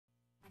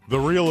The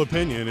Real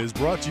Opinion is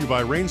brought to you by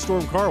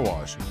Rainstorm Car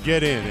Wash.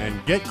 Get in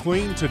and get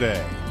clean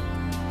today.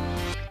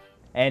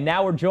 And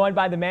now we're joined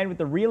by the man with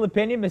the real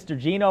opinion, Mr.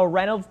 Geno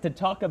Reynolds, to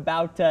talk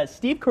about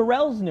Steve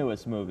Carell's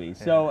newest movie.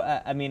 So,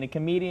 I mean, a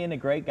comedian, a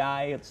great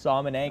guy.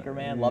 Saw him in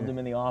Anchorman, loved him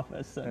in The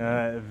Office.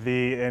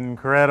 The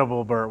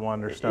incredible Burt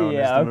Wonderstone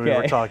is the movie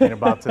we're talking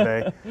about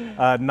today.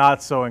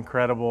 Not so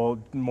incredible,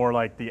 more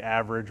like the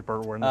average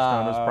Burt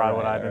Wonderstone is probably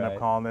what I'd end up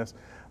calling this.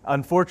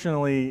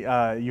 Unfortunately,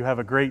 you have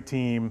a great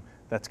team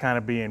that's kind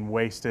of being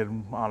wasted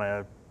on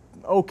a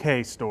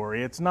okay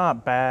story. It's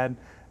not bad.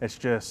 It's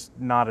just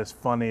not as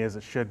funny as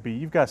it should be.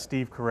 You've got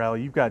Steve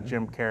Carell, you've got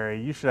Jim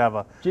Carrey. You should have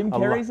a Jim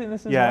Carrey's in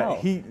this as well.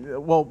 Yeah,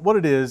 well, what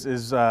it is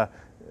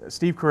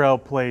Steve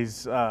Carell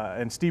plays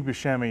and Steve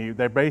Buscemi.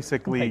 They're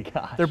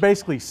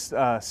basically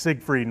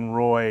Siegfried and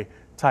Roy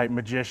type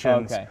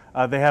magicians. Okay.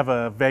 They have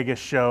a Vegas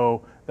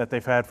show that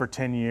they've had for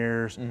 10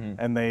 years,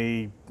 and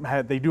they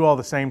do all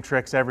the same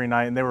tricks every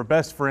night. And they were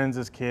best friends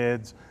as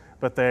kids.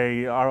 But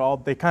they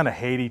kind of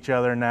hate each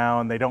other now,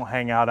 and they don't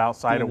hang out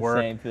outside of work.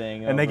 Same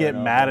thing and they get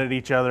mad at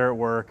each other at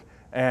work.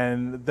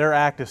 And their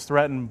act is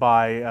threatened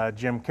by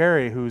Jim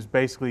Carrey, who's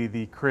basically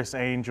the Chris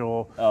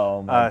Angel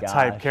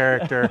type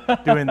character,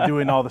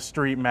 doing all the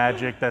street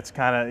magic. That's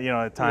kind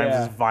of at times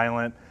is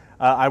violent.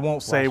 I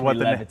won't say what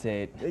the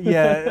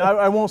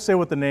I won't say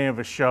what the name of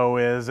his show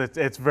is.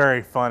 It's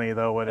very funny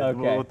though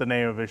what the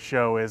name of his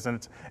show is,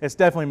 and it's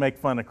definitely make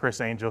fun of Chris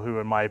Angel, who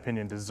in my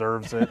opinion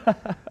deserves it.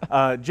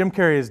 Jim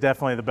Carrey is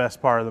definitely the best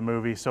part of the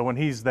movie, so when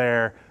he's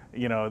there,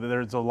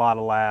 there's a lot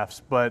of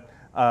laughs. But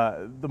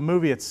the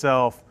movie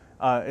itself,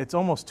 it's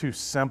almost too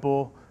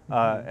simple.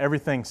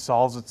 Everything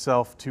solves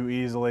itself too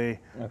easily,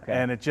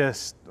 and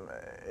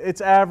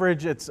it's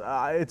average. It's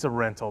a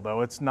rental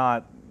though. It's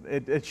not.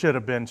 It should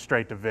have been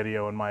straight to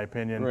video, in my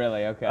opinion.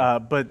 Really? Okay.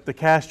 But the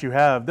cast you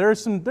have,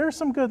 there's some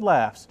good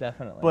laughs.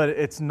 Definitely. But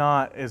it's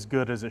not as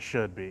good as it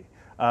should be.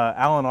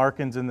 Alan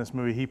Arkin's in this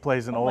movie. He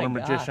plays an older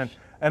magician,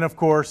 and of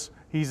course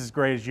he's as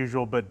great as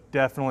usual, but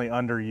definitely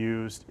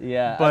underused.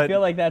 Yeah, I feel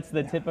like that's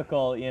the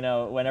typical,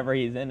 whenever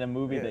he's in a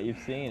movie that you've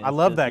seen. I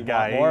love that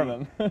guy. More of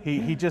him.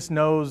 he just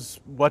knows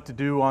what to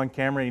do on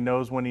camera. He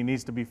knows when he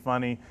needs to be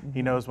funny.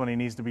 He knows when he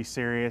needs to be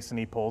serious, and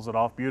he pulls it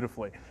off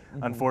beautifully.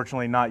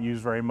 Unfortunately, not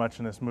used very much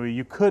in this movie.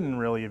 You couldn't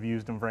really have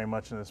used him very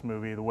much in this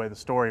movie, the way the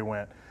story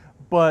went.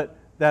 But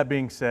that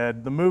being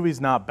said, the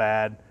movie's not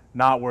bad.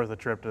 Not worth a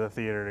trip to the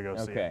theater to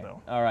go see it,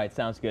 though. All right,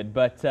 sounds good.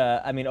 But,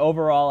 I mean,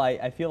 overall,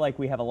 I feel like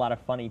we have a lot of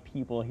funny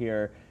people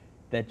here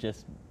that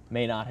just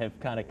may not have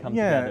kind of come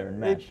together and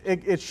meshed.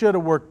 It should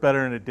have worked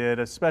better than it did,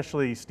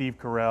 especially Steve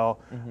Carell,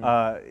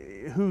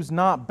 who's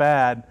not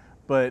bad,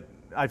 but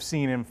I've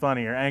seen him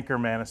funnier.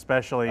 Anchorman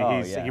especially,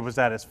 he was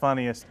at his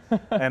funniest.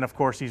 And of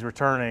course he's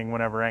returning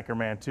whenever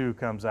Anchorman 2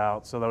 comes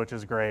out, which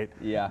is great.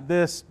 Yeah.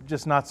 This,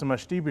 just not so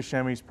much. Steve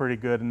Buscemi's pretty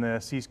good in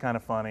this. He's kind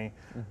of funny.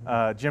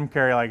 Jim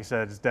Carrey, like I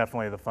said, is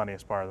definitely the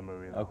funniest part of the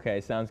movie, though. Okay,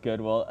 sounds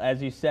good. Well,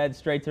 as you said,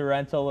 straight to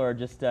rental, or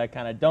just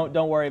kind of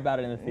don't worry about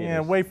it in the theaters.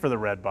 Yeah, wait for the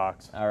red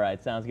box. All right,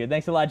 sounds good.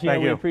 Thanks a lot, Geno.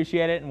 We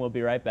appreciate it, and we'll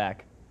be right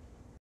back.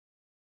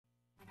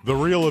 The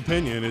Real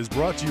Opinion is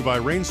brought to you by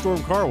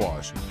Rainstorm Car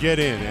Wash. Get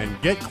in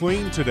and get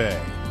clean today.